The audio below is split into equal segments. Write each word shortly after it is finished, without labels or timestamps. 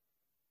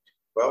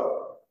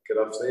Well, good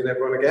afternoon,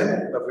 everyone.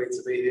 Again, lovely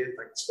to be here.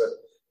 Thanks for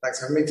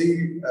having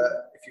me.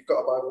 If you've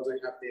got a Bible, do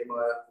have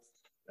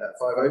Nehemiah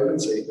 5 open,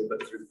 so you can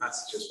look through the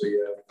passage as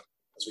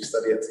we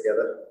study it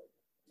together.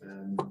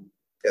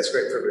 It's a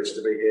great privilege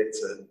to be here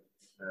to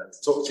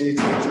talk to you,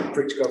 to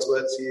preach God's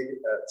word to you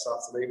this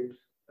afternoon.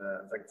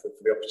 Thankful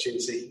for the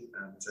opportunity,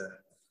 and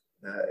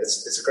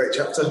it's a great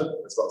chapter.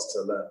 There's lots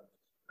to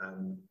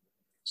learn.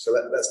 So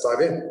let's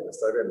dive in.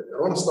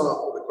 I want to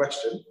start with a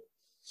question.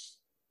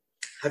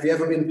 Have you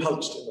ever been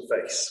punched in the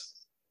face?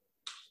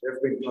 Have you ever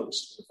been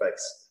punched in the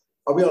face?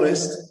 I'll be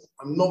honest,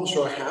 I'm not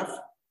sure I have,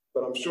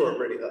 but I'm sure it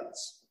really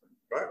hurts,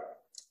 right?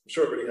 I'm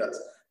sure it really hurts.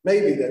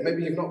 Maybe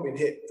you've not been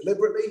hit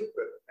deliberately,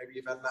 but maybe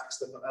you've had an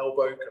accidental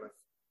elbow, kind of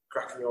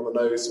cracking you on the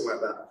nose, something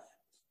like that.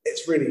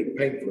 It's really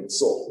painful and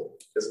sore,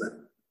 isn't it?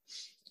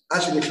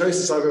 Actually, the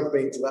closest I've ever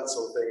been to that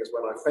sort of thing is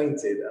when I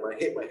fainted and I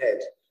hit my head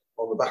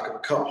on the back of a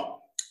car.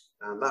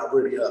 And that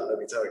really hurt, let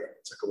me tell you.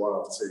 It took a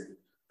while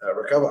to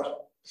recover.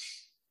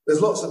 There's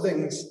lots of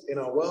things in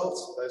our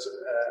world, those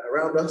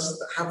around us,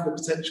 that have the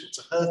potential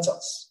to hurt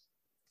us.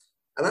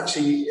 And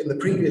actually, in the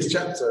previous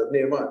chapter of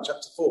Nehemiah,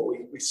 chapter 4,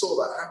 we saw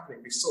that happening.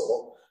 We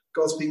saw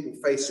God's people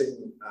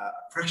facing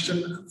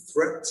oppression and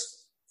threat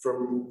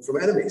from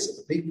enemies of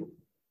the people.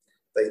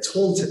 They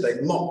taunted,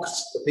 they mocked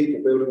the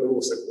people building the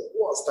wall, said,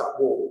 "What's that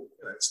wall?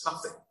 It's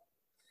nothing."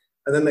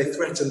 And then they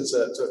threatened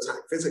to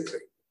attack physically.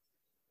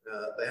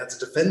 They had to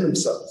defend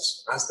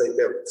themselves as they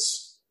built.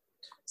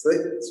 So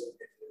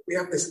we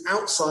have this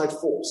outside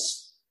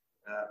force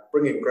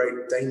bringing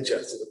great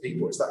danger to the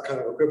people. It's that kind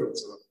of equivalent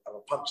of a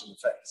punch in the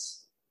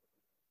face.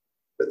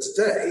 But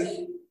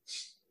today,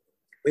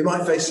 we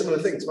might face similar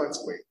things,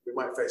 mightn't we? We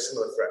might face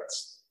similar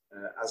threats.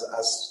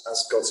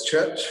 As God's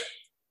church,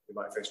 we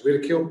might face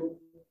ridicule.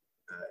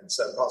 In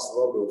certain parts of the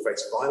world, we will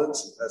face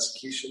violence and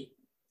persecution.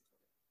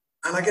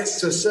 And I guess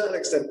to a certain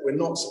extent, we're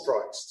not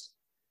surprised.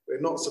 We're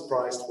not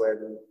surprised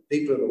when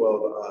people in the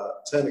world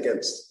turn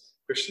against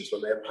Christians,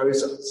 when they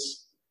oppose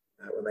us,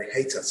 when they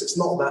hate us. It's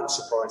not that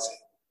surprising.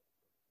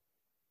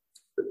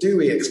 But do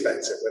we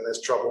expect it when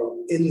there's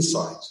trouble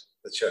inside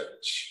the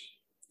church?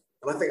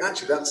 And I think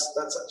actually that's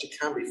actually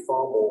can be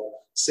far more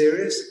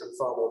serious and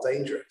far more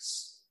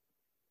dangerous.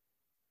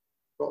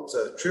 Not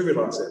to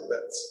trivialise it,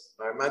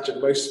 but I imagine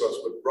most of us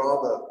would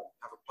rather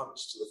have a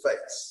punch to the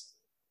face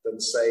than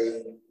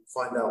say,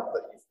 find out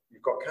that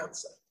you've got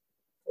cancer.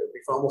 It would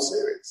be far more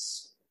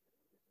serious.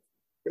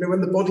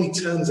 When the body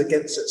turns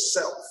against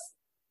itself,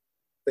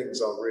 things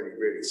are really,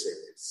 really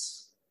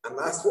serious. And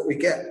that's what we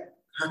get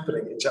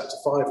happening in chapter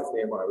 5 of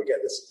Nehemiah. We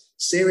get this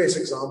serious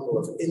example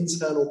of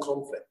internal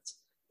conflict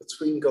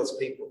between God's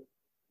people.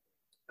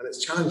 And it's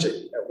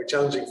challenging. It'll be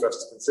challenging for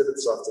us to consider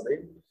this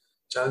afternoon.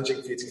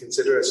 Challenging for you to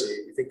consider as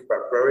you think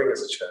about growing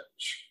as a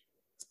church.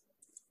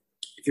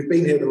 If you've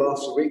been here the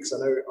last few weeks, I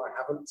know I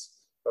haven't,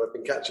 but I've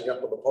been catching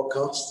up on the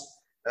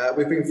podcast.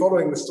 We've been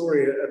following the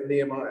story of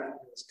Nehemiah,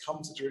 who has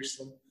come to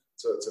Jerusalem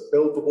to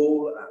build the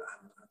wall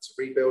and to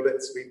rebuild it,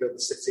 to rebuild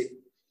the city.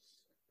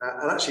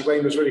 And actually,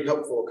 Wayne was really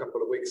helpful a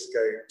couple of weeks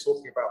ago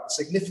talking about the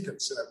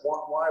significance.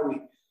 Why are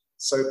we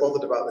so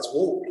bothered about this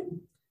wall?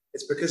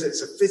 It's because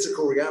it's a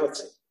physical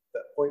reality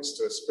that points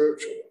to a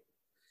spiritual one.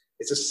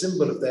 It's a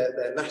symbol of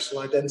their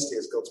national identity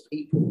as God's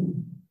people.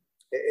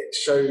 It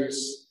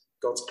shows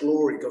God's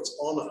glory, God's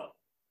honour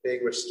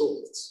being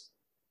restored.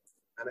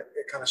 And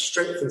it kind of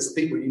strengthens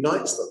the people,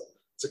 unites them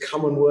to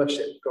come and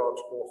worship God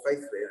more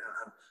faithfully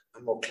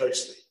and more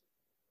closely.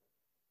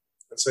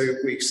 And so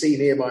we see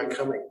Nehemiah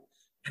coming,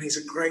 and he's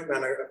a great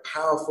man, a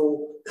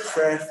powerful,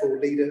 prayerful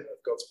leader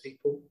of God's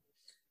people.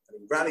 And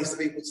he rallies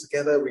the people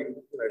together.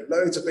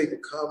 Loads of people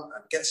come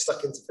and get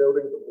stuck into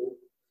building the wall.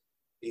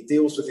 He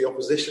deals with the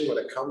opposition when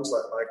it comes,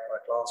 like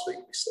last week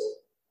we saw.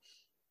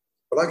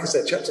 But like I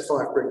said, chapter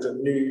 5 brings a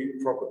new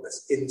problem,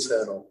 this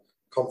internal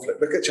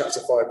conflict. Look at chapter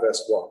 5,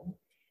 verse 1.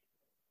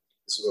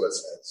 This is what it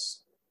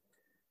says.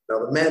 Now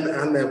the men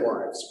and their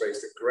wives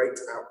raised a great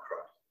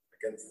outcry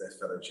against their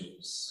fellow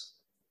Jews.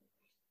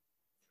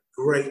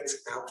 Great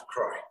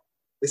outcry.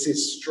 This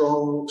is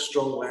strong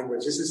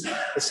language. This is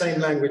the same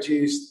language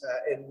used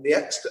in the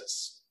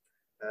Exodus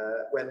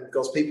when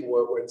God's people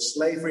were in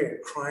slavery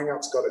and crying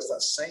out to God. It's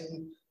that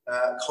same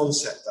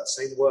concept, that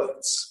same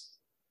words.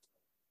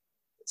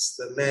 It's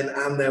the men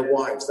and their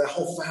wives. Their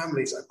whole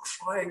families are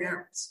crying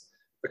out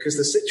because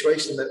the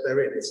situation that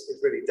they're in is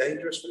really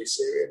dangerous, really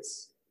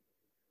serious.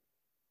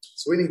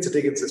 So we need to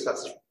dig into this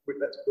passage.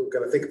 We're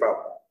going to think about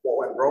what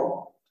went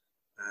wrong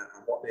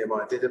and what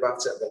Nehemiah did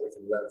about it and what we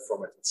can learn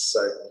from it.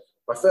 So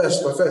my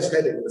first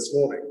heading this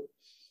morning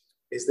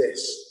is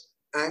this: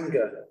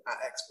 anger at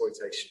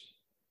exploitation.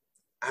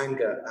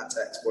 Anger at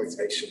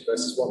exploitation,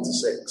 verses 1 to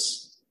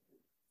 6.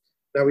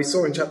 Now we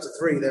saw in chapter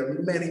 3 there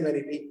are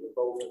many people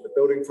involved in the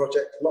building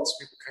project. Lots of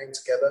people came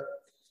together,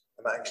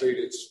 and that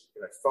included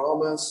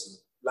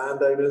farmers,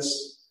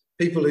 landowners,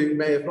 people who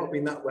may have not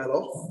been that well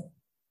off.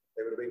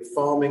 They would have been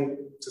farming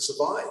to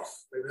survive.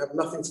 They would have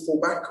nothing to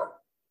fall back on.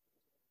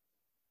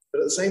 But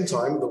at the same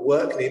time, the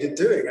work needed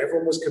doing.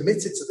 Everyone was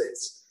committed to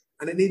this,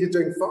 and it needed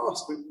doing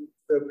fast.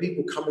 there were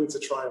people coming to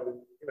try and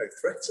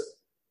threaten.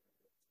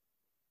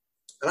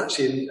 And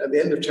actually, at the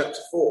end of chapter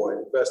 4,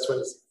 in verse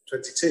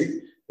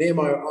 22,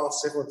 Nehemiah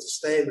asks everyone to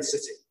stay in the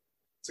city,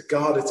 to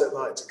guard it at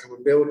night, to come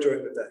and build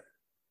during the day.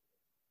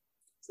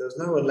 So there was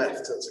no one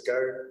left to go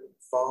and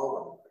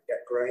farm and get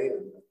grain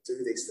and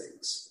do these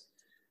things.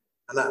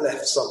 And that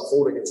left some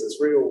falling into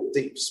this real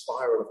deep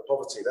spiral of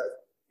poverty.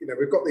 That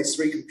we've got these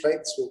 3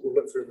 complaints. We'll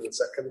look through them in a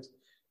second.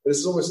 But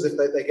it's almost as if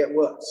they get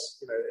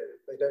worse.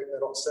 They're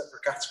not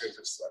separate categories.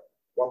 It's like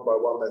one by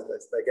one,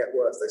 they get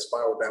worse. They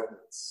spiral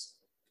downwards.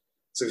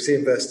 So we see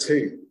in verse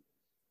 2,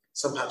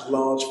 some had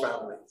large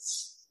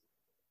families,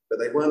 but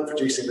they weren't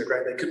producing the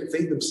grain. They couldn't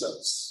feed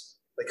themselves.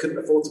 They couldn't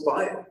afford to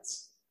buy it.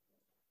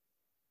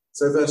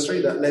 So verse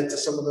 3, that led to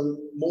some of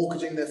them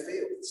mortgaging their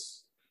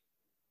fields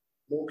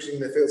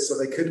so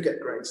they could get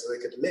grain, so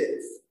they could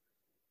live.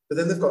 But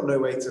then they've got no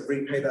way to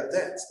repay that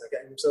debt. They're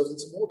getting themselves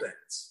into more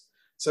debt.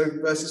 So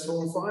verses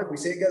 4 and 5, we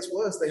see it gets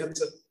worse. They had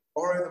to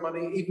borrow the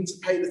money even to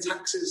pay the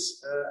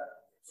taxes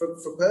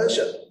for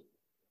Persia.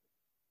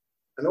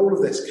 And all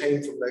of this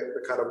came from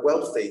the kind of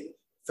wealthy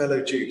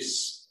fellow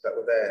Jews that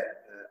were there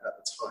at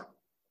the time.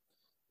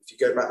 If you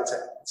go back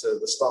to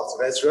the start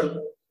of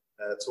Ezra,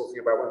 talking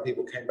about when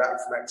people came back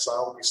from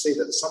exile, you see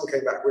that some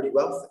came back really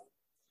wealthy.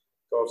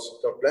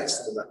 God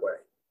blessed them in that way.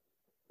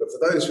 But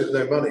for those with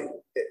no money,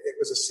 it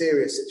was a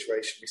serious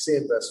situation. We see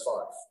in verse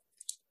 5,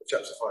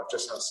 chapter 5,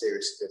 just how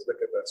serious it is. Look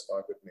at verse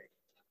 5 with me.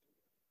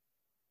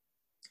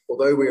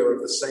 Although we are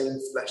of the same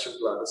flesh and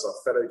blood as our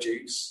fellow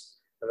Jews,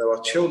 and though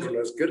our children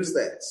are as good as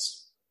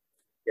theirs,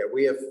 yet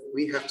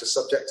we have to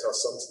subject our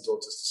sons and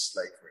daughters to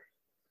slavery.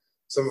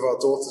 Some of our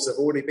daughters have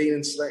already been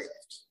enslaved,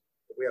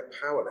 but we are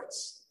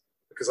powerless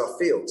because our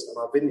fields and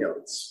our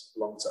vineyards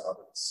belong to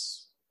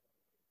others.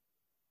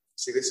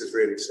 See, this is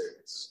really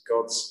serious.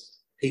 God's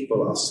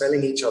people are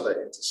selling each other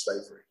into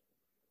slavery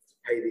to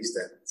pay these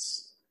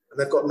debts. And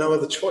they've got no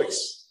other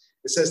choice.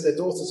 It says their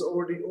daughters are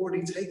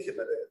already taken,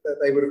 that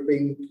they would have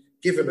been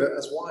given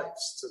as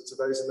wives to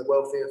those in the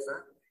wealthier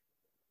family.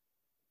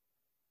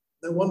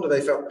 No wonder they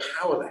felt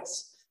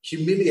powerless,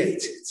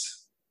 humiliated,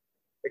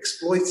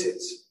 exploited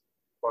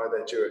by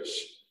their Jewish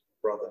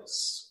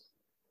brothers.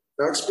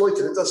 Now,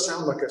 exploited, it does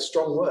sound like a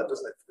strong word,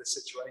 doesn't it, for this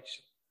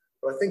situation?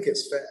 But I think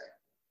it's fair.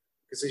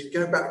 Because if you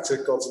go back to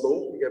God's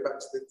law, you go back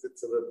to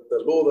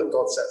the law that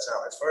God sets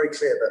out, it's very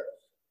clear that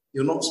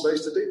you're not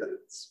supposed to do that.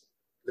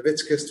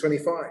 Leviticus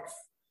 25,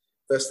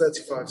 verse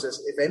 35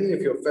 says, if any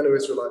of your fellow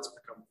Israelites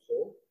become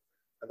poor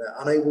and they're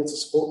unable to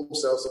support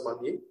themselves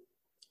among you,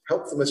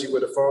 help them as you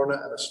would a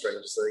foreigner and a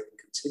stranger so they can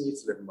continue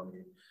to live among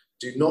you.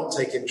 Do not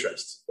take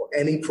interest or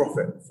any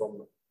profit from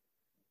them.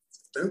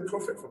 Don't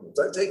profit from them.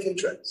 Don't take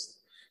interest.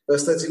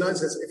 Verse 39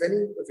 says, if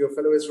any of your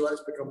fellow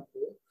Israelites become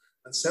poor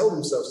and sell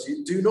themselves to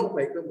you, do not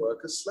make them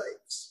work as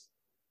slaves.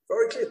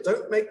 Very clear.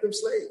 Don't make them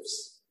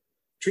slaves.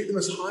 Treat them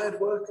as hired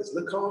workers.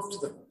 Look after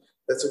them.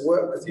 They're to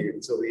work with you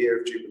until the year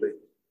of Jubilee.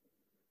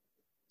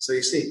 So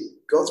you see,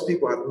 God's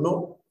people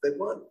they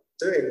weren't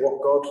doing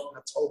what God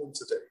had told them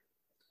to do.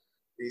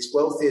 These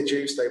wealthier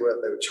Jews, they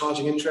were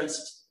charging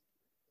interest.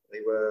 They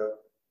were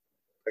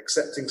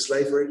accepting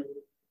slavery.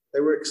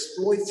 They were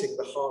exploiting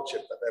the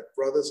hardship that their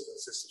brothers and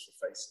sisters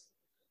were facing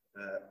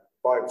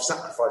by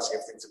sacrificing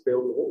everything to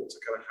build the wall, to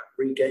kind of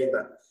regain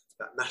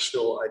that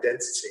national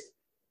identity.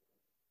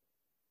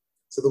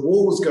 So the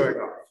wall was going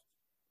up.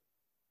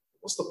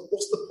 What's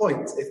the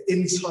point if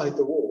inside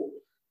the wall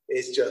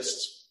is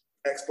just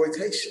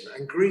exploitation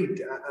and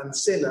greed and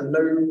sin and no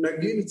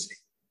unity?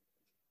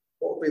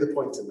 What would be the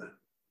point in that?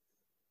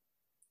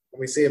 And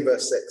we see in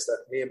verse 6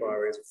 that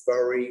Nehemiah is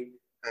very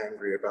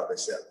angry about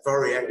this.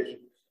 Very angry.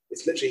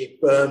 It's literally he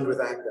burned with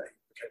anger.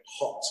 He became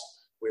hot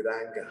with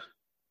anger.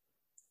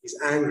 He's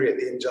angry at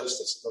the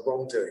injustice and the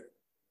wrongdoing.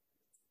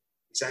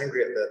 He's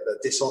angry at the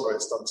dishonour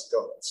it's done to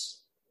God.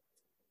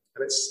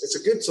 And it's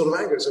a good sort of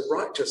anger. It's a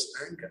righteous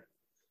anger.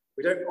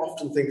 We don't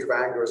often think of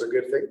anger as a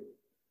good thing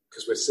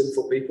because we're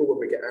sinful people when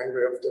we get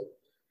angry often.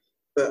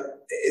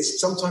 But it's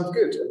sometimes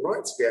good and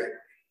right to be angry.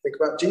 Think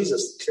about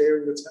Jesus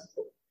clearing the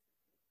temple.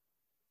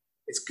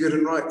 It's good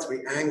and right to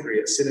be angry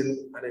at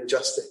sin and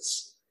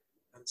injustice.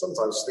 And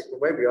sometimes think,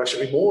 well, maybe I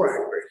should be more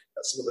angry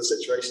at some of the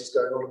situations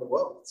going on in the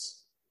world.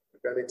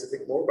 Maybe I need to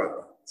think more about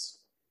that.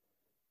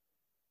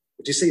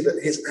 But you see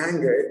that his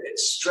anger, it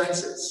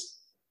stresses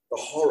the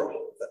horror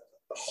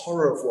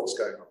of what's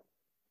going on.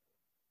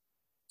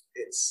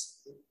 It's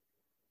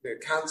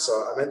cancer,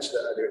 I mentioned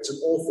it earlier, it's an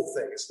awful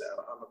thing, isn't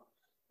it?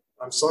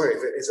 I'm sorry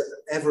if it has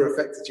ever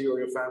affected you or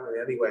your family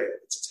in any way.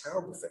 It's a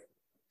terrible thing.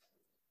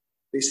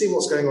 But you see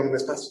what's going on in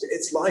this passage?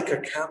 It's like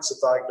a cancer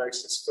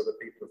diagnosis for the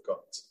people of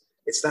God.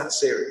 It's that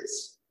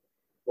serious,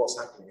 what's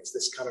happening. It's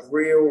this kind of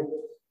real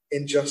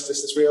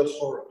injustice, this real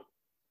horror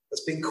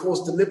that's been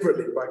caused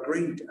deliberately by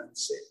greed and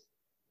sin.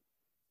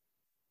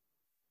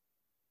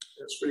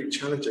 It's really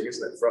challenging,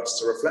 isn't it, for us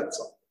to reflect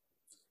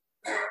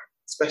on,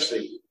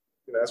 especially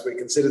as we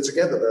consider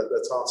together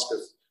the task of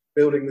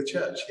building the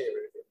church here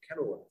in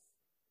Kenilworth.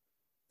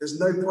 There's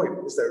no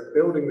point, is there, in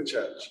building the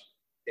church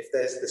if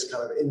there's this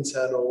kind of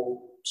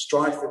internal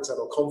strife,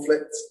 internal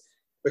conflict,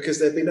 because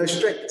there'd be no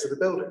strength to the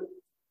building.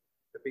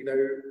 There'd be no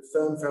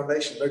firm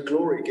foundation, no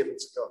glory given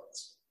to God.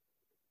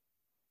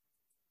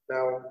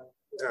 Now,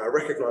 I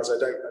recognise I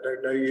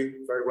don't know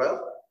you very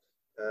well.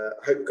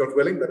 I hope, God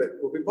willing, that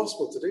it will be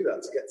possible to do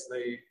that, to get to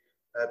know you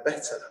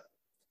better.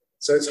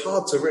 So it's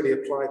hard to really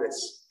apply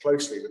this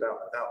closely without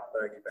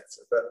knowing you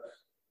better. But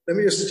let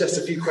me just suggest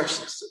a few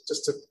questions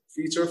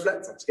for you to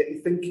reflect on, to get you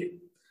thinking,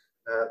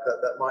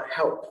 that might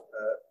help.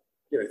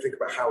 Think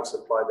about how to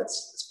apply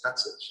this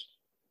passage.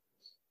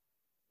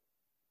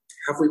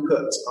 Have we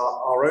put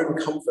our own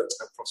comfort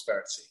and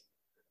prosperity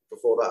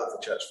before that of the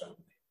church family?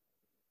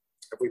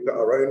 Have we put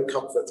our own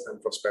comfort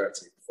and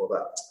prosperity before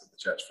that of the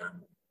church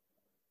family?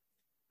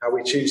 How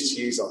we choose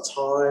to use our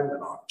time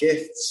and our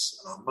gifts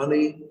and our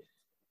money.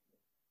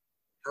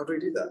 How do we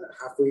do that?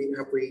 Have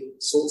we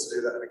sought to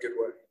do that in a good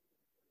way?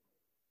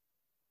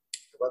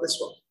 How about this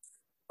one?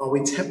 Are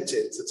we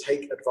tempted to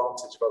take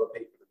advantage of other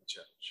people in the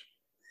church?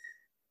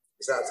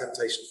 Is that a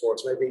temptation for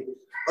us? Maybe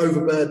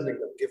overburdening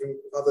them, giving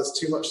others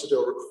too much to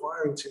do, or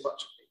requiring too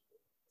much of people.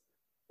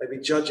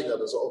 Maybe judging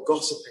others or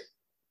gossiping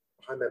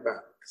behind their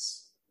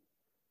backs.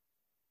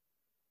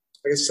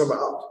 I guess to sum it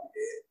up,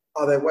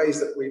 are there ways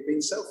that we've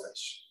been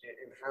selfish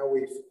in how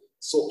we've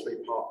sought to be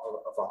part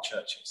of our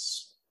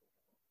churches?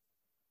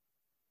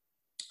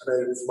 I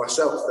know for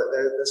myself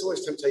that there's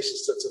always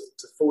temptations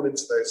to fall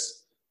into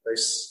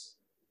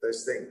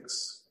those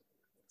things.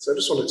 So I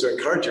just wanted to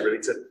encourage you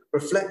really to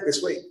reflect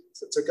this week,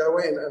 to go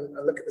in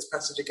and look at this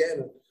passage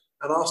again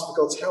and ask for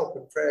God's help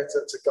and prayer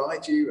to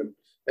guide you and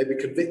maybe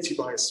convict you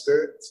by His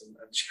Spirit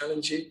and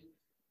challenge you.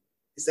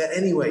 Is there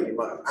any way you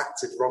might have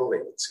acted wrongly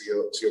to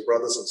your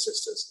brothers and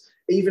sisters,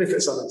 even if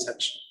it's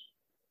unintentional?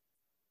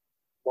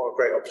 What a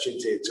great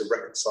opportunity to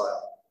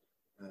reconcile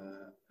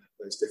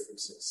those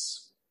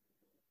differences.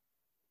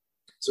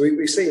 So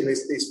we see in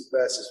these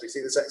verses, we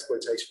see this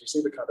exploitation, we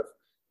see the kind of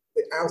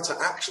the outer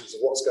actions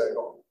of what's going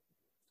on.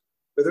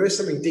 But there is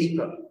something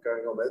deeper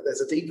going on.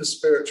 There's a deeper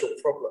spiritual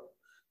problem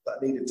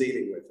that needed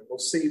dealing with. And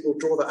we'll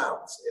draw that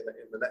out in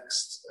the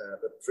next,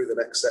 through the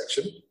next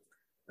section.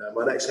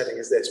 My next heading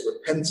is this: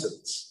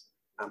 repentance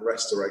and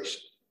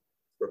restoration.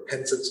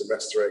 Repentance and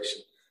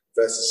restoration,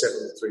 verses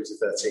 7 through to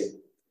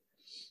 13.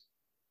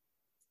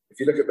 If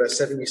you look at verse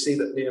 7, you see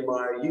that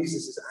Nehemiah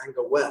uses his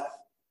anger well.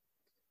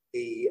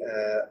 He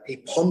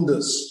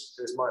ponders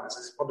in his mind.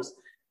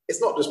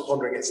 It's not just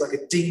pondering, it's like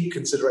a deep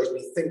consideration.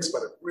 He thinks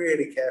about it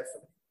really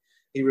carefully.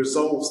 He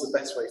resolves the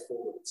best way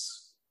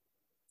forwards.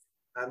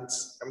 And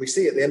we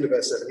see at the end of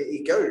verse 7,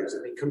 he goes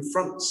and he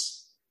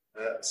confronts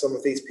some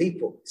of these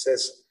people. He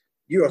says,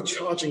 "You are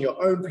charging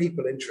your own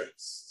people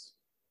interest."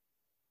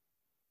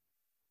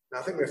 Now,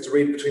 I think we have to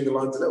read between the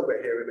lines a little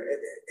bit here. And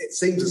it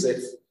seems as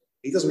if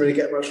he doesn't really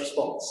get much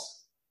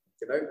response.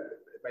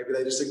 Maybe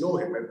they just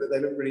ignore him. Maybe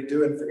they don't really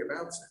do anything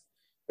about it.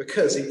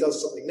 Because he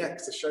does something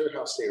next to show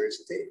how serious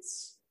it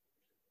is.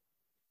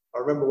 I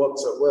remember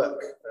once at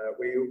work,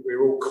 we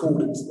were all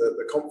called into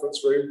the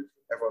conference room.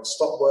 Everyone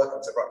stopped work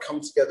and said, "Right,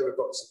 come together, we've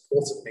got this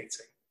important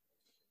meeting."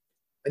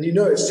 And you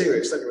know it's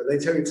serious, don't you? When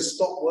they tell you to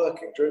stop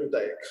working during the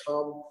day and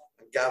come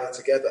and gather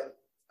together.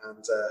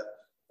 And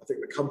I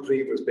think the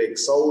company was being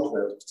sold and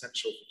there was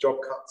potential for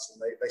job cuts,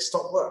 and they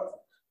stopped work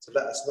to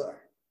let us know.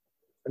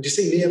 And you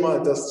see,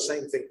 Nehemiah does the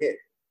same thing here.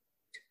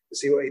 You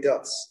see what he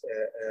does?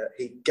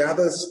 He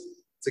gathers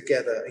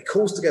together, he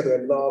calls together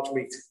a large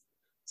meeting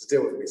to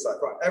deal with it. He's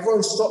like, "Right,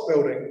 everyone stop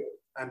building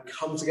and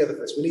come together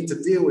for this. We need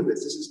to deal with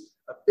this. This is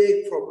a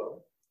big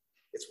problem.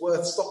 It's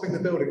worth stopping the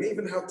building.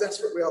 Even how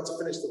desperate we are to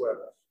finish the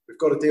work, we've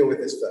got to deal with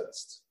this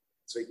first."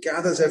 So he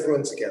gathers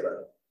everyone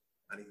together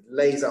and he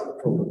lays out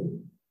the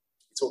problem.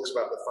 He talks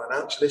about the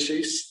financial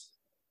issues,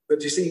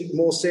 but you see,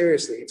 more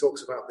seriously, he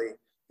talks about the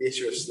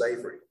issue of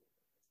slavery,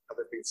 how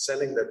they've been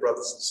selling their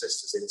brothers and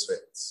sisters into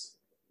it.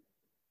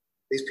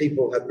 These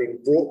people had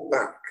been brought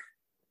back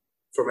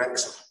from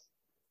exile.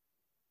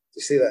 Do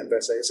you see that in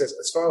verse 8? It says,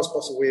 "As far as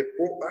possible, we have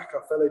brought back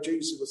our fellow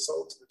Jews who were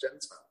sold to the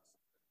Gentiles."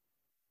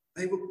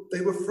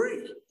 They were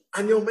free,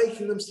 and you're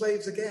making them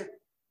slaves again.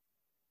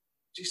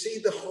 Do you see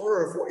the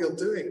horror of what you're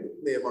doing,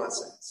 Nehemiah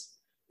says?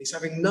 He's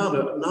having none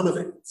of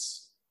it.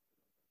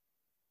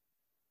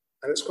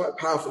 And it's quite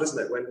powerful, isn't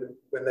it,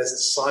 when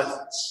there's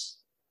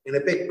silence. In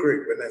a big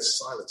group, when there's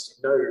silence,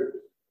 you know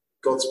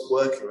God's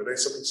working, you know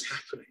something's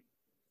happening.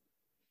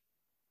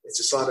 It's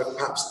a sign of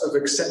perhaps of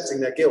accepting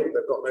their guilt.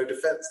 They've got no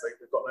defense.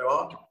 They've got no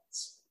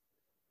arguments.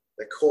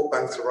 They're caught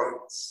bang to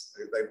rights.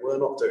 They were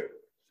not doing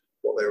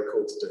what they were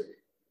called to do.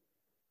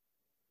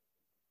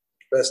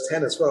 Verse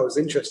 10 as well is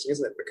interesting,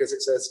 isn't it? Because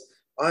it says,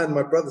 "I and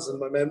my brothers and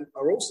my men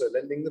are also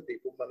lending the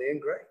people money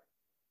and grain."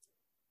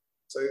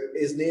 So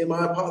is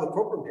Nehemiah part of the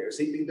problem here? Has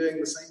he been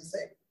doing the same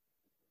thing?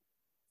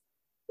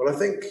 Well, I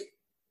think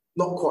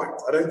not quite.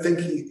 I don't think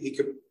he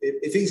could.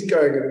 If he's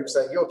going and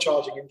saying, "You're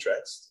charging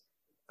interest,"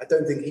 I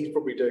don't think he's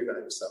probably doing that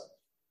himself.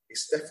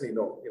 He's definitely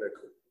not,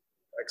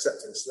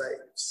 accepting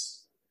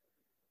slaves.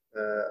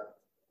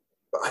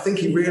 But I think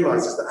he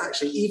realizes that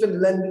actually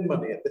even lending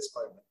money at this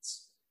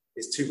moment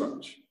is too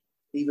much.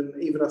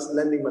 Even us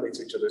lending money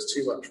to each other is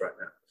too much right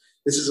now.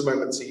 This is a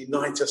moment to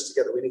unite us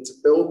together. We need to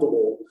build the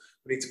wall.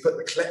 We need to put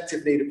the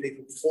collective need of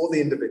people before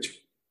the individual.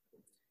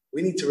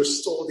 We need to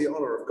restore the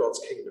honour of God's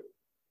kingdom.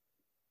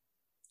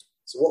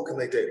 So what can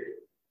they do?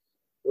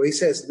 Well, he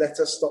says, let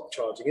us stop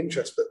charging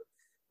interest, but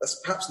that's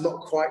perhaps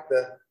not quite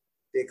the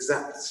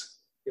exact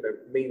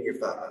meaning of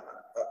that.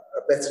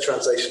 A better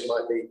translation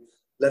might be,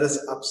 let us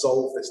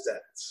absolve this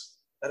debt.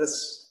 Let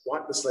us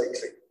wipe the slate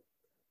clean.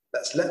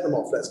 Let's let them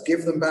off. Let's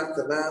give them back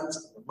the land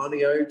and the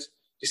money owed.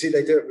 You see,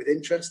 they do it with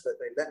interest, that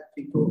they let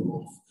people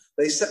off.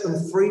 They set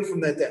them free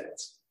from their debt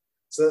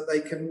so that they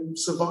can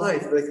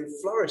survive, they can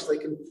flourish, they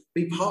can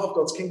be part of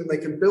God's kingdom, they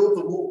can build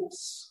the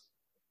walls.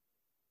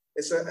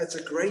 It's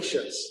a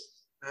gracious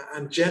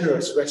and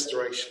generous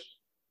restoration.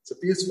 It's a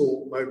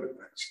beautiful moment,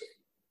 actually,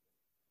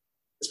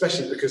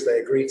 especially because they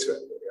agree to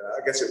it.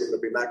 I guess it wouldn't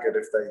have been that good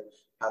if they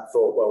had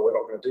thought, well, we're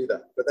not going to do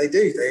that. But they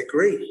do, they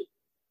agree.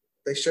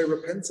 They show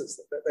repentance,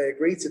 that they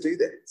agree to do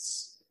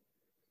this.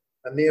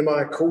 And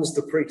Nehemiah calls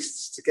the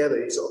priests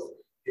together.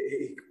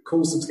 He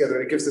calls them together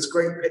and he gives this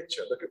great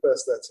picture. Look at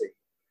verse 13.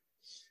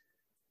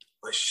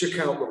 I shook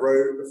out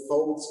the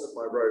folds of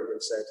my robe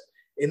and said,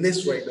 in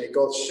this way may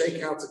God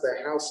shake out of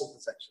their house and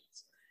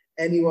possessions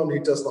anyone who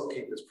does not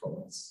keep his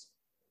promise.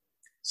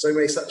 So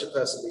may such a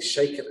person be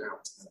shaken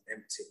out and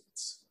emptied.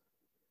 It's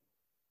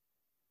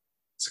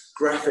a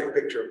graphic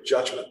picture of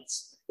judgment.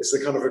 It's the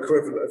kind of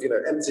equivalent of,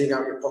 emptying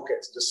out your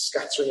pockets and just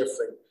scattering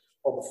everything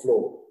on the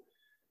floor.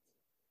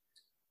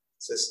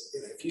 It says,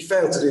 if you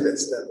fail to do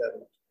this, then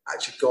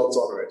actually God's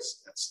honour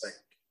is at stake.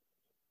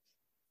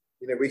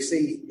 We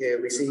see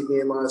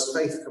Nehemiah's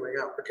faith coming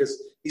out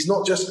because he's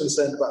not just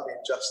concerned about the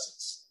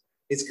injustice.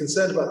 He's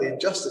concerned about the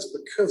injustice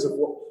because of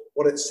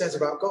what it says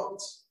about God,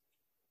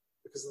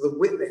 because of the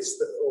witness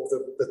or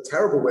the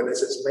terrible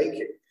witness it's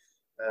making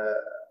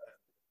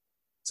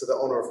to the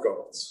honour of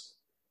God.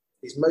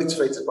 He's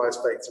motivated by his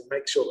faith to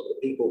make sure that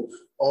the people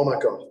honour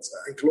God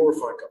and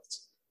glorify God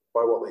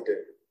by what they do.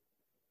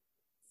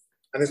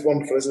 And it's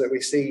wonderful, isn't it? We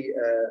see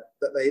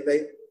that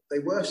they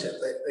worship,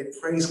 they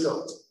praise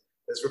God.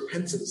 There's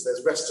repentance,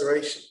 there's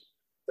restoration.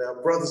 They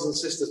are brothers and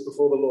sisters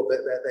before the Lord.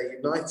 They're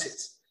united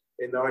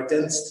in their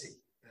identity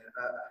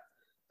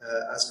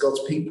as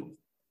God's people.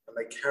 And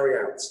they carry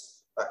out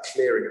that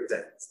clearing of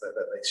debt, that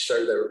they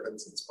show their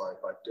repentance by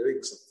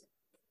doing something.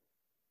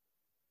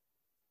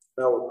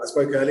 Now, I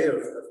spoke earlier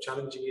of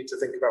challenging you to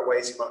think about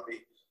ways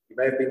you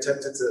may have been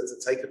tempted to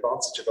take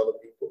advantage of other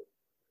people.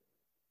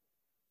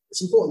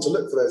 It's important to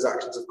look for those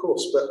actions, of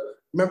course, but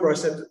remember I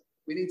said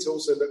we need to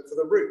also look for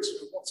the root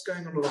of what's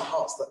going on in our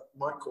hearts that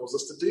might cause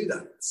us to do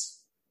that.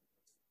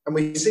 And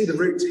we see the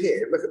root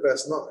here. Look at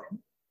verse 9.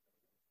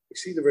 We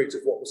see the root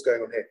of what was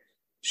going on here.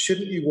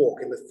 Shouldn't you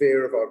walk in the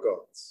fear of our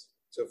gods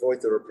to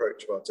avoid the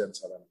reproach of our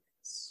Gentile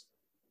enemies?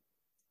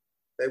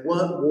 They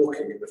weren't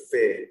walking in the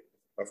fear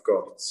of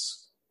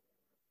gods.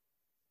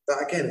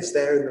 That again is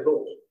there in the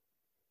law.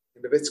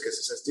 In Leviticus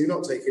it says, do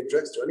not take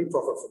interest or any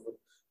profit from them,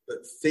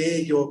 but fear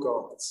your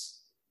gods.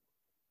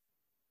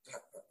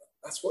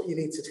 That's what you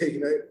need to do.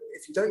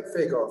 If you don't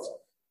fear God,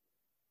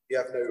 you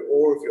have no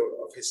awe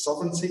of his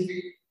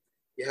sovereignty.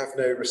 You have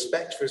no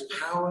respect for his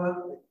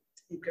power.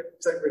 You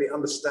don't really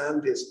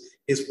understand his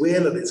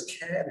will and his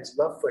care and his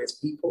love for his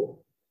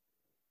people.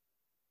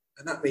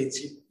 And that means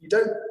you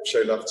don't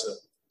show love to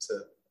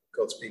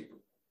God's people.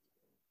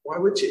 Why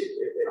would you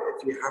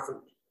if you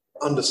haven't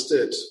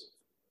understood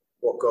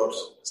what God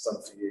has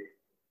done for you?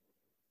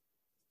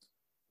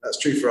 That's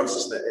true for us,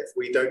 isn't it? If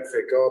we don't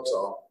fear God,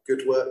 our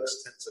good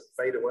works tend to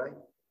fade away.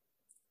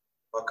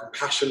 Our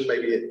compassion,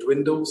 maybe it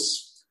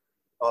dwindles.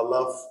 Our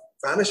love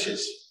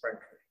vanishes,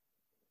 frankly.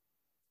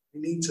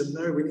 We need to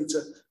know, we need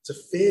to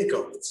fear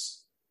God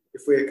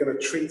if we're going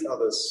to treat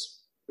others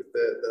with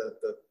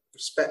the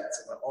respect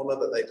and the honour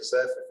that they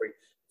deserve, if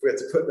we are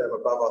to put them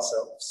above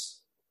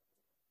ourselves.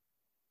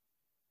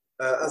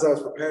 As I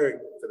was preparing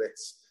for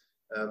this,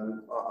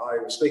 I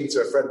was speaking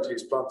to a friend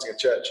who's planting a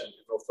church in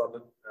North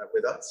London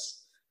with us.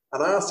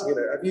 And I asked him,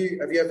 have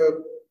you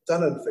ever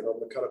done anything on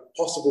the kind of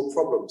possible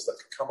problems that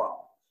could come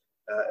up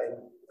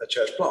in a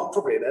church plant?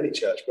 Probably in any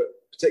church, but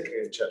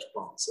particularly in church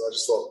plants. So I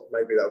just thought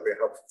maybe that would be a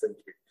helpful thing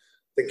to be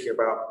thinking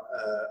about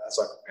as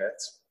I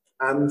prepared.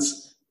 And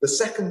the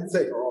second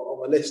thing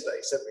on the list that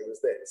he sent me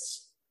was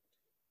this: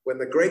 when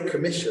the Great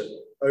Commission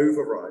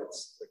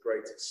overrides the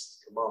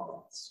greatest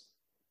commandments.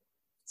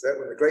 So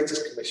when the Great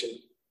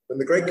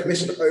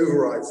Commission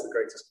overrides the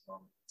greatest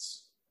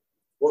commandments.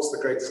 What's the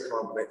greatest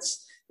commandment?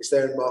 It's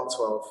there in Mark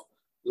 12.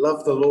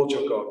 Love the Lord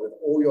your God with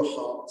all your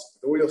heart,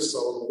 with all your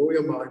soul, with all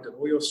your mind, and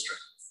all your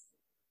strength.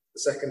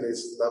 The second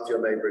is love your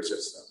neighbour as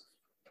yourself.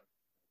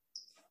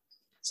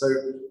 So,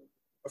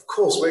 of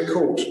course, we're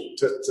called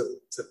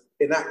to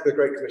enact the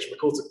Great Commission. We're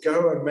called to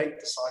go and make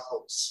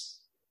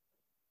disciples.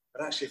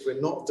 But actually, if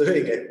we're not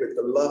doing it with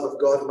the love of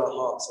God in our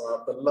hearts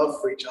and the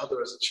love for each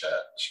other as a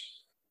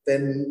church,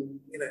 then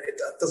it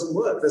doesn't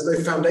work. There's no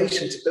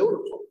foundation to build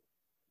upon.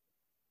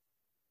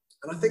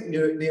 And I think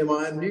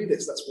Nehemiah knew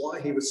this. That's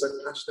why he was so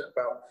passionate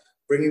about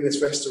bringing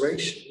this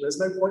restoration. There's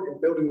no point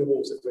in building the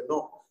walls if we're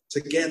not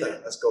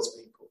together as God's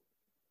people.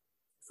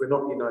 If we're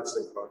not united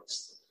in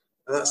Christ.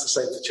 And that's the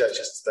same for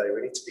churches today.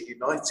 We need to be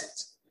united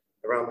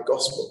around the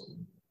gospel.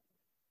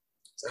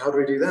 So how do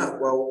we do that?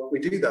 Well, we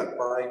do that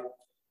by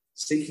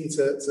seeking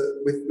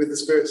with the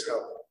Spirit's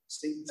help,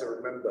 seeking to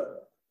remember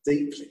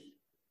deeply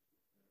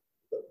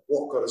that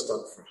what God has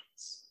done for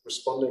us,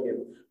 responding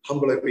in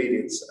humble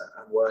obedience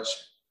and worship.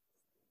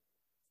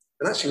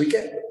 And actually, we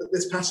get that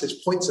this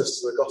passage points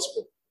us to the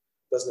gospel,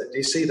 doesn't it? Do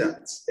you see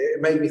that?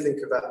 It made me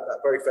think of that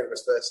very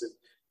famous verse in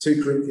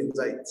 2 Corinthians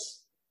 8,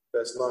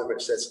 verse 9,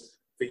 which says,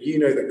 "For you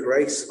know the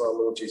grace of our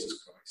Lord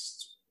Jesus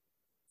Christ.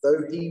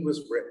 Though he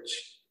was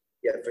rich,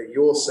 yet for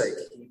your sake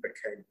he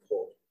became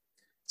poor,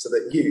 so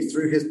that you,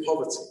 through his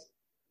poverty,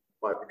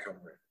 might become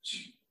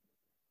rich."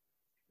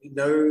 We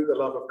know the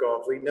love of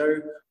God. We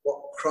know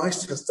what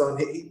Christ has done.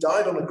 He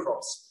died on a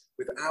cross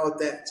with our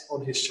debt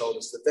on his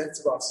shoulders, the debt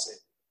of our sin.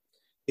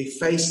 He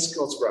faced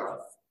God's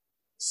wrath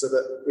so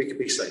that we could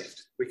be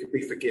saved. We could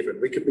be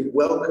forgiven. We could be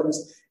welcomed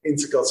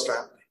into God's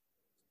family.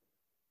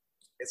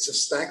 It's a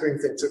staggering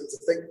thing to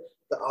think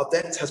that our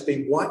debt has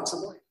been wiped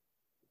away.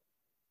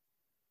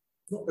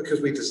 Not because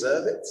we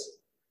deserve it,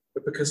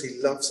 but because he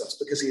loves us,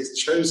 because he has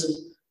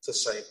chosen to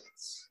save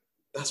us.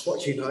 That's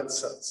what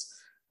unites us.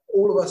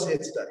 All of us here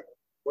today,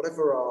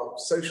 whatever our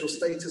social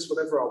status,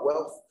 whatever our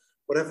wealth,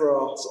 whatever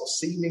our sort of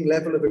seeming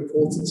level of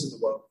importance in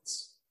the world,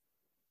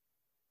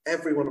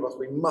 every one of us,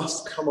 we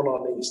must come on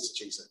our knees to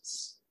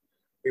Jesus.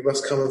 We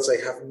must come and say,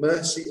 "Have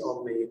mercy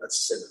on me, a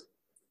sinner."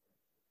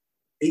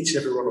 Each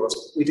and every one of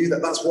us, we do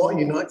that. That's what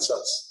unites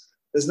us.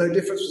 There's no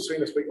difference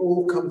between us. We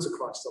all come to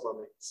Christ on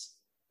our knees,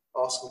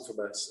 asking for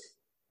mercy.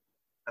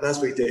 And as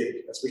we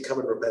do, as we come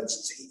in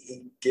repentance,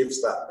 he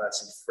gives that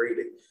mercy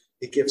freely.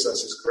 He gives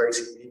us his grace.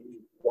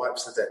 He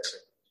wipes the debt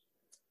clean.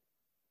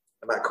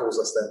 And that calls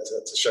us then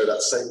to show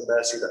that same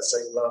mercy, that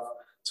same love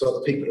to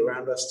other people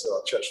around us, to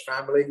our church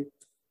family,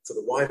 to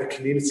the wider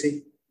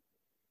community.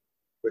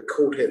 We're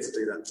called here to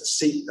do that, to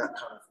seek that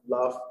kind of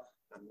love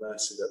and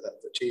mercy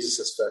that Jesus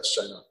has first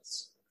shown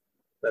us.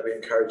 Let me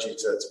encourage you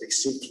to be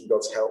seeking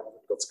God's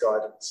help, God's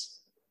guidance,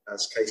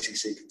 as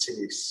KCC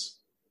continues.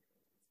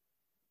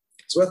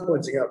 It's worth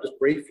pointing out just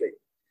briefly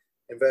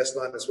in verse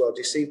 9 as well. Do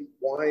you see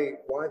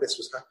why this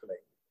was happening?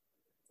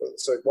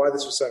 So why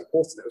this was so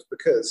important? It was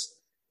because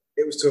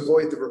it was to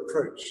avoid the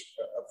reproach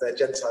of their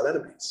Gentile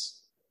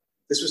enemies.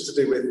 This was to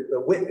do with the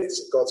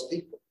witness of God's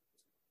people.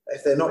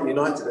 If they're not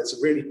united, it's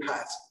a really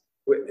bad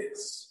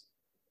witness.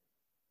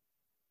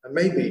 And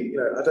maybe,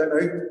 I don't know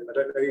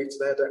you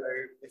today. I don't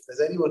know if there's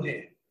anyone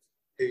here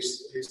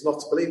who's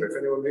not a believer, if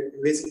anyone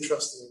who isn't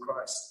trusting in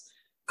Christ.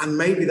 And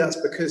maybe that's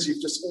because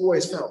you've just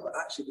always felt that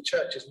actually the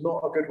church is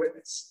not a good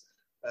witness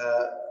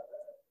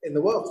in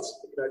the world.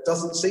 It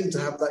doesn't seem to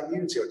have that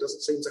unity, or it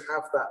doesn't seem to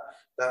have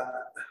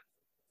that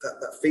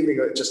feeling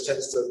that it just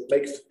tends to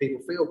make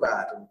people feel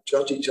bad and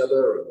judge each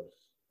other,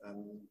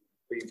 and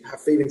we have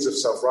feelings of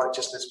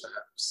self-righteousness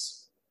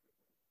perhaps.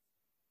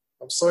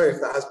 I'm sorry if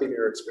that has been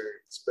your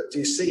experience, but do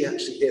you see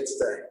actually here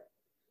today,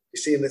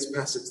 you see in this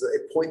passage that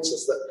it points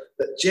us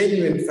that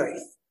genuine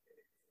faith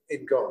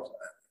in God,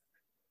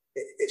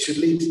 it should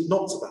lead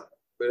not to that,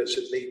 but it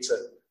should lead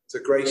to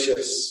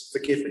gracious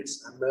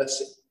forgiveness and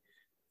mercy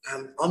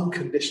and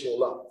unconditional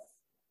love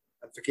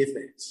and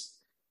forgiveness.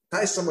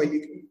 That is somewhere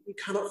you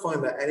cannot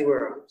find that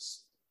anywhere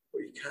else, but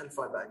you can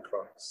find that in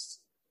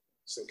Christ.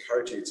 Just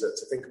encourage you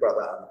to think about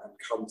that and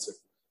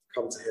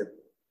come to him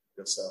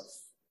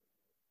yourself.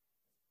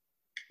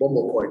 One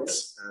more point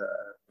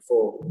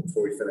before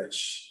we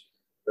finish.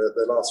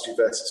 The last few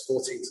verses,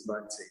 14 to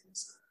 19.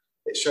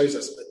 It shows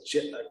us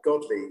a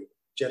godly,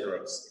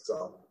 generous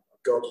example. A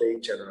godly,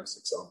 generous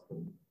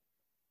example.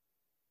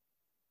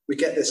 We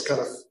get this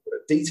kind of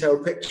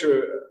detailed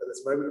picture at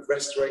this moment of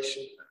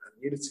restoration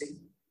and unity.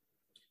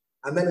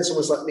 And then it's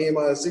almost like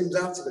Nehemiah zooms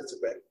out a little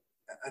bit,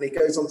 and he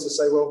goes on to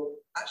say, well,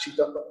 actually,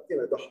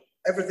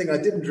 everything I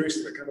did in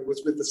Jerusalem kind of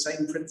was with the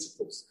same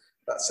principles,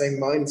 that same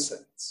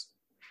mindset.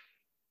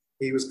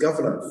 He was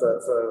governor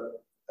for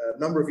a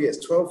number of years,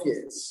 12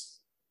 years.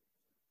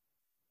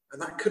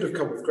 And that could have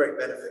come with great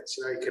benefits.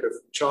 He could have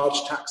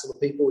charged tax on the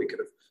people. He could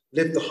have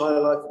lived the higher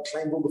life and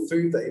claimed all the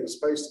food that he was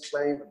supposed to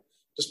claim and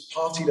just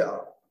partied it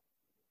up.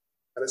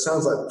 And it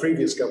sounds like the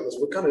previous governors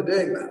were kind of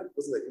doing that,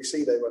 wasn't it? You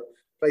see, they were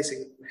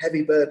placing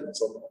heavy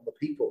burdens on the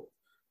people,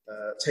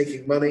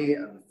 taking money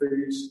and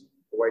food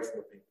away from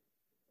the people.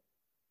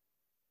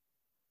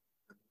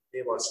 And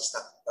Nehemiah says,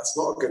 that's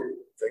not a good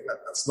thing.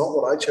 That's not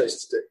what I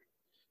chose to do.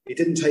 He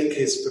didn't take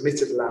his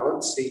permitted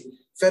allowance. He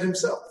fed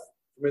himself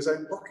from his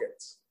own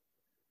pocket.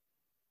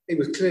 He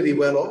was clearly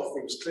well off.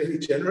 He was clearly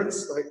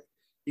generous.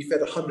 He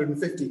fed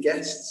 150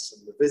 guests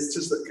and the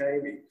visitors that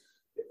came.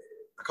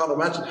 I can't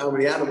imagine how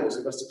many animals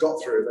he must have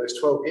got through in those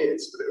 12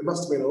 years, but it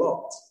must have been a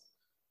lot.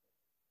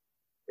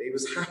 He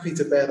was happy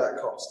to bear that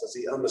cost as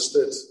he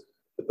understood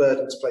the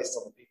burdens placed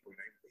on the people.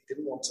 He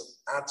didn't want to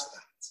add to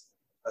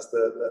that as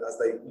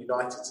they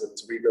united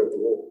to rebuild the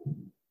wall.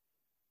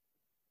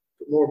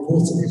 But more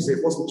importantly,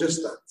 it wasn't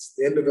just that. At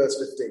the end of verse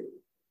 15,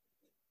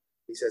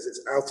 he says,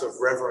 it's out of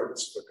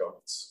reverence for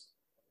God.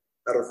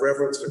 Out of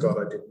reverence for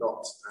God, I did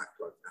not act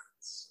like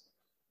that.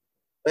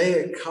 They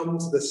had come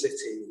to the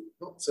city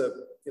not to,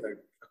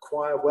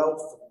 acquire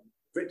wealth and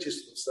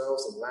riches for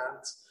themselves and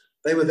lands.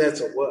 They were there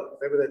to work.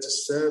 They were there to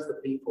serve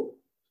the people.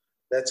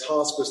 Their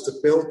task was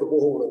to build the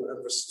wall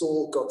and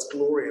restore God's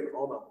glory and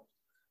honour,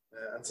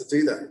 and to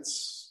do that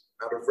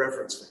out of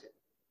reverence for him.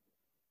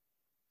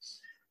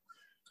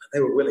 And they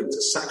were willing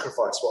to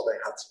sacrifice what they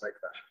had to make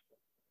that happen.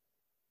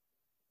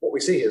 What we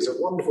see here is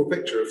a wonderful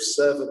picture of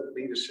servant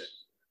leadership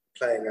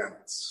playing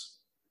out.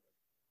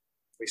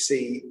 We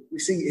see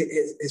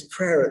his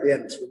prayer at the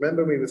end.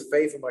 Remember me with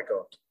favour, my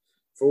God,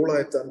 for all I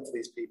have done for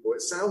these people.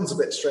 It sounds a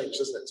bit strange,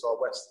 doesn't it, to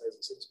our Westerners?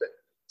 It seems a bit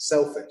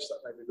selfish, that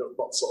maybe not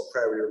the sort of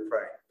prayer we would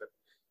pray. But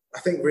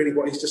I think really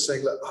what he's just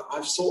saying, look,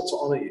 I've sought to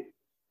honour you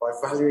by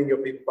valuing your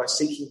people, by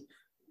seeking,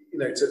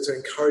 to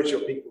encourage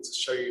your people to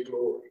show you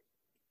glory.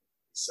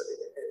 So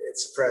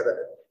it's a prayer that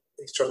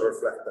he's trying to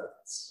reflect that.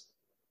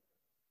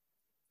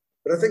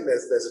 But I think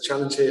there's a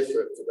challenge here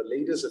for the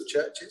leaders of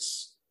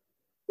churches.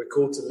 We're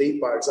called to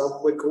lead by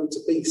example. We're called to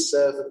be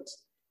servant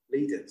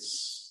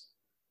leaders.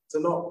 To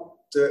not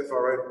do it for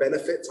our own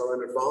benefit, our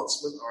own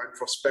advancement, our own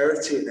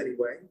prosperity in any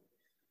way.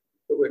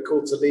 But we're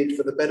called to lead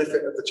for the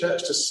benefit of the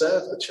church, to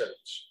serve the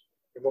church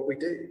in what we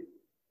do.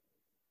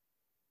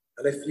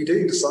 And if you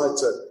do decide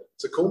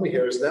to call me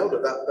here as an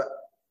elder,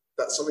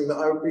 that's something that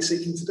I would be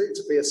seeking to do,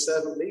 to be a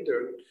servant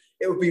leader. And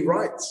it would be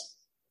right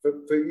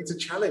for you to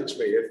challenge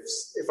me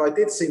if I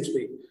did seem to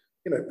be,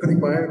 putting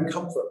my own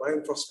comfort, my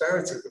own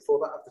prosperity before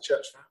that of the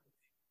church family.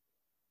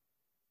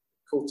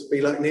 We're called to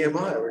be like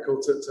Nehemiah. We're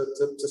called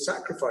to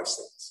sacrifice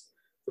things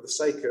for the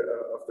sake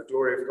of the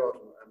glory of God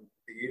and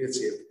the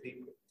unity of the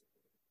people.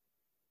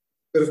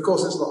 But of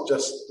course, it's not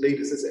just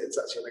leaders, is it? It's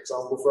actually an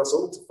example for us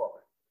all to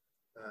follow,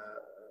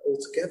 all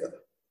together.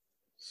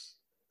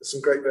 There's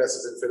some great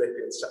verses in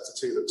Philippians chapter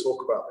 2 that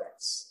talk about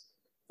this.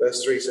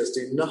 Verse 3 says,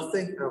 do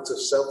nothing out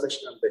of selfish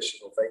ambition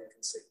or vain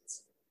conceit.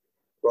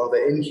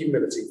 Rather, in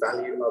humility,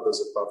 value others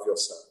above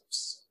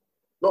yourselves.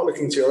 Not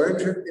looking to your own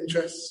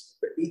interests,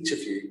 but each of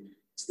you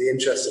to the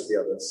interests of the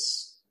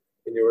others.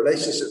 In your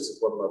relationships with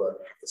one another,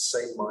 have the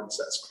same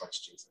mindset as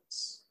Christ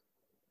Jesus.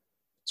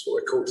 That's what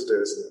we're called to do,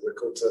 isn't it? We're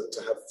called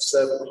to have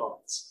servant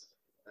hearts,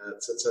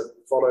 to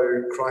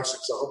follow Christ's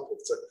example,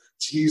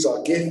 to use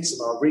our gifts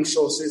and our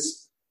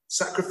resources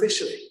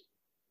sacrificially,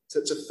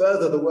 to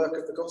further the work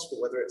of the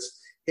gospel, whether it's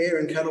here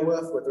in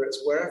Kenilworth, whether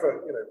it's wherever,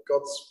 where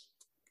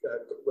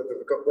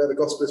the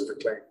gospel is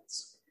proclaimed.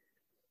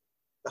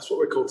 That's what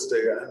we're called to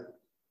do. And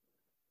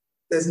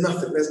there's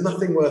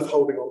nothing worth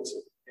holding on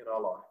to in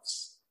our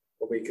lives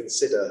when we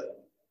consider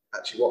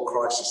actually what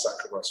Christ has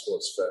sacrificed for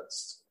us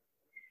first.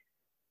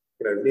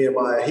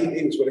 Nehemiah,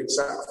 he was willing to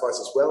sacrifice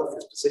his wealth,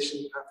 his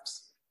position,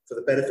 perhaps, for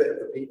the benefit of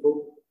the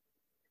people.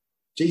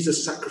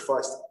 Jesus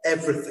sacrificed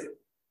everything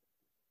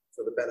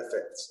for the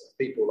benefit of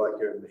people like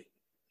you and me.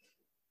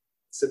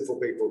 Sinful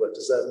people that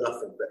deserve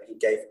nothing, but he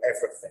gave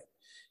everything.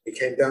 He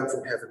came down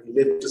from heaven, he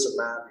lived as a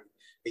man,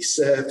 he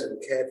served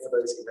and cared for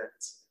those he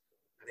met,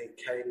 and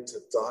he came to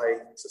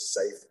die to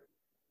save them.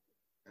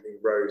 And he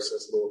rose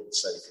as Lord and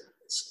Saviour.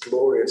 It's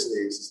glorious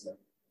news, isn't it?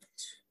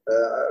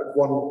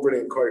 One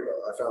brilliant quote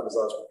I found as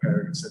I was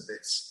preparing said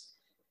this: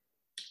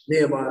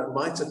 Nehemiah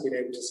might have been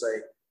able to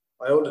say,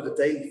 I ordered a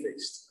daily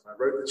feast and I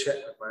wrote the check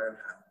with my own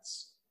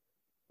hands.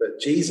 But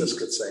Jesus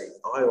could say,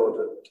 I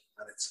ordered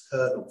an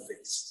eternal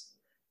feast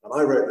and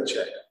I wrote the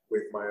check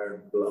with my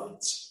own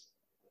blood.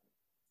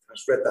 I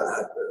just read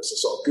that, it was a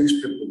sort of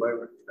goose pimple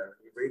moment, when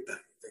you read that,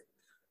 you think,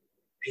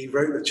 he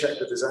wrote the check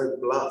with his own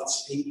blood.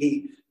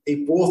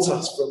 He brought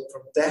us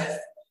from death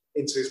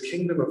into his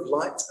kingdom of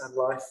light and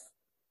life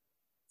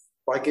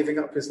by giving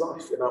up his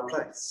life in our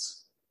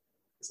place.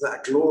 Isn't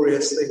that a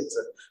glorious thing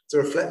to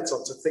reflect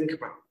on, to think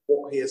about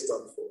what he has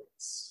done for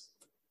us?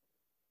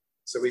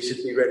 So we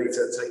should be ready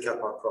to take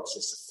up our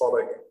crosses, to follow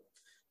him,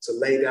 to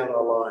lay down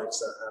our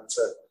lives and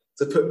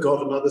to put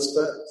God and others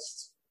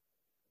first.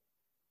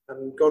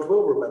 And God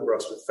will remember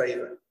us with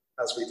favour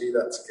as we do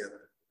that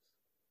together.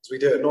 As we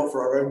do it not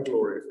for our own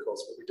glory, of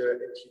course, but we do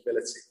it in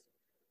humility,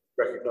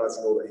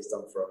 recognising all that he's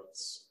done for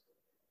us.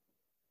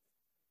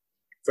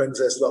 Friends,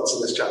 there's lots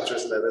in this chapter,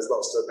 isn't there? There's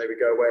lots to maybe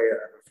go away and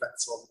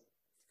reflect on.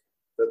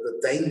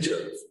 The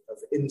danger of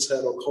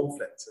internal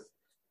conflict,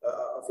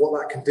 of what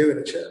that can do in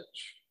a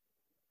church,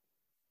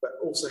 but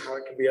also how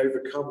it can be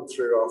overcome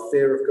through our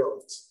fear of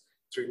God,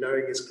 through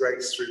knowing his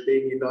grace, through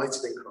being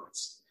united in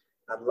Christ,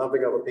 and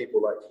loving other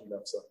people like he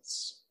loves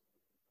us.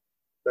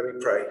 Let me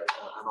pray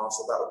and ask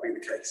that would be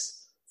the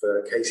case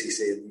for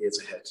KCC in the years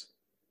ahead.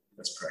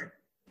 Let's pray.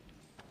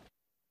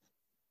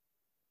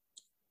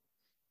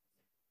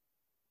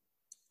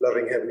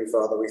 Loving Heavenly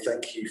Father, we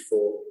thank you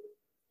for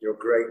your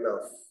great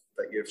love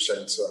that you have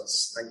shown to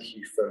us. Thank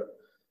you for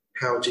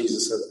how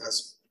Jesus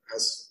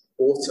has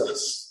brought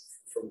us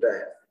from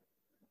death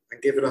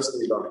and given us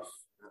new life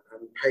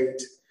and paid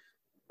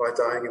by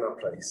dying in our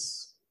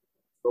place.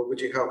 Lord,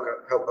 would you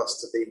help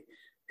us to be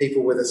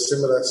people with a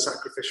similar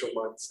sacrificial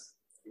mindset?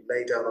 We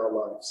lay down our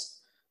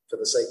lives for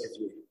the sake of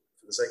you,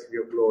 for the sake of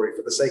your glory,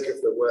 for the sake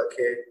of the work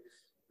here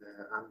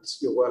and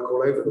your work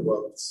all over the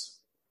world.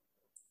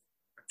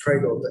 pray,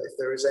 Lord, that if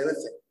there is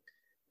anything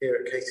here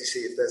at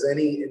KTC, if there's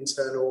any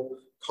internal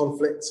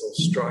conflict or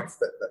strife,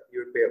 that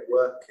you would be at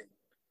work in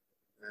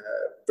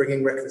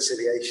bringing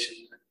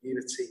reconciliation and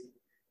unity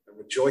and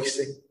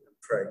rejoicing and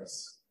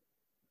praise.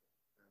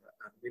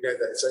 And we know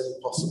that it's only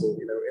possible,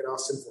 in our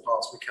sinful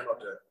hearts we cannot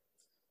do it,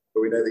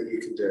 but we know that you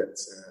can do it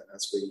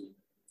as we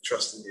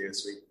trust in you,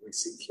 as we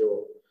seek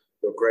your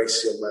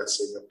grace, your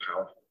mercy, and your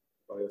power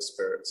by your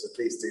Spirit. So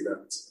please do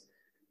that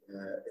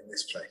in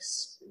this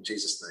place. In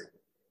Jesus' name.